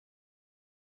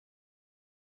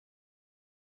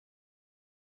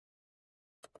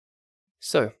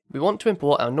So, we want to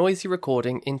import our noisy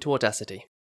recording into Audacity.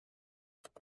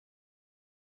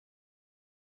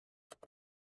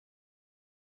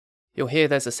 You'll hear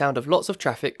there's a sound of lots of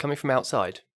traffic coming from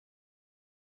outside.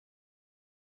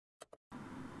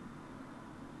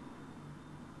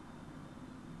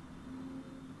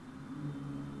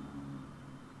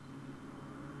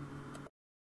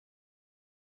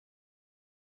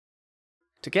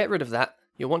 To get rid of that,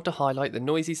 you'll want to highlight the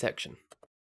noisy section.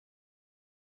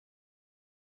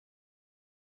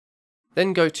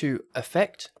 Then go to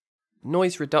Effect,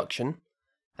 Noise Reduction,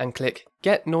 and click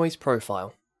Get Noise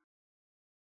Profile.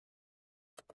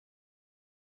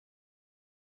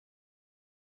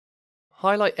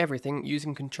 Highlight everything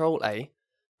using Ctrl-A,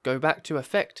 go back to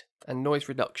Effect and Noise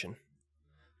Reduction.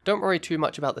 Don't worry too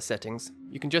much about the settings,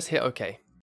 you can just hit OK.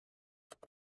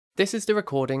 This is the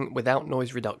recording without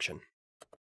noise reduction.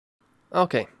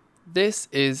 Okay, this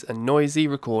is a noisy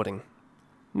recording.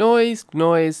 Noise,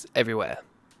 noise everywhere.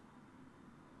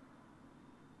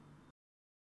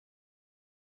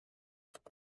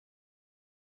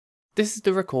 This is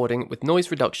the recording with noise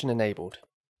reduction enabled.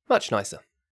 Much nicer.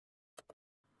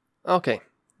 Okay,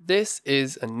 this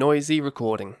is a noisy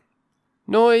recording.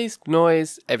 Noise,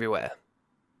 noise everywhere.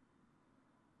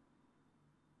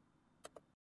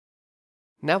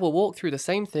 Now we'll walk through the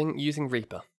same thing using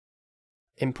Reaper.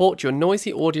 Import your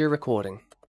noisy audio recording.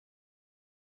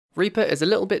 Reaper is a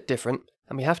little bit different,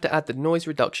 and we have to add the noise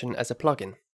reduction as a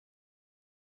plugin.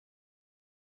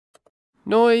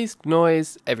 Noise,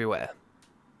 noise everywhere.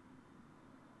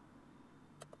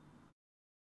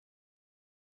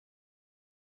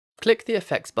 Click the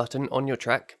Effects button on your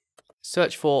track,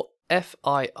 search for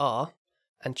FIR,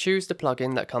 and choose the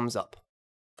plugin that comes up.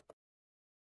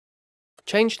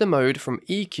 Change the mode from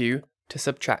EQ to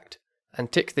Subtract,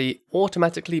 and tick the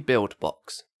Automatically Build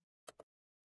box.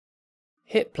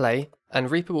 Hit play, and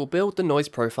Reaper will build the noise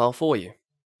profile for you.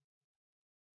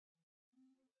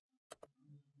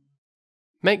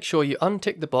 Make sure you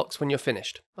untick the box when you're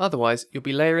finished, otherwise you'll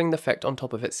be layering the effect on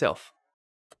top of itself.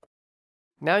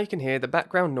 Now you can hear the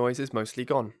background noise is mostly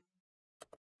gone.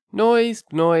 Noise,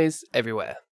 noise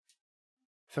everywhere.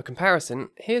 For comparison,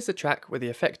 here's the track with the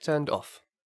effect turned off.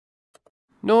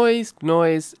 Noise,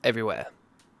 noise everywhere.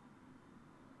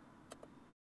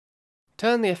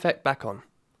 Turn the effect back on.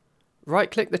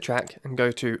 Right-click the track and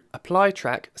go to Apply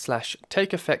Track /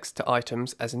 Take Effects to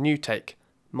Items as a new take,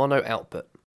 Mono Output.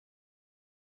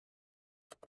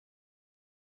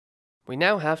 We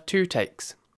now have 2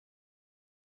 takes.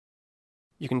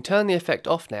 You can turn the effect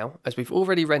off now, as we've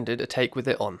already rendered a take with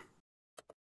it on.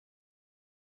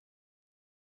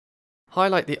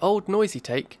 Highlight the old noisy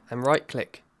take and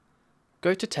right-click.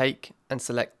 Go to Take and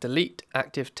select Delete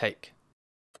Active Take.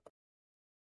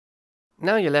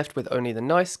 Now you're left with only the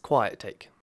nice quiet take.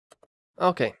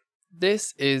 Okay,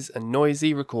 this is a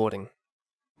noisy recording.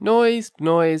 Noise,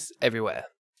 noise everywhere.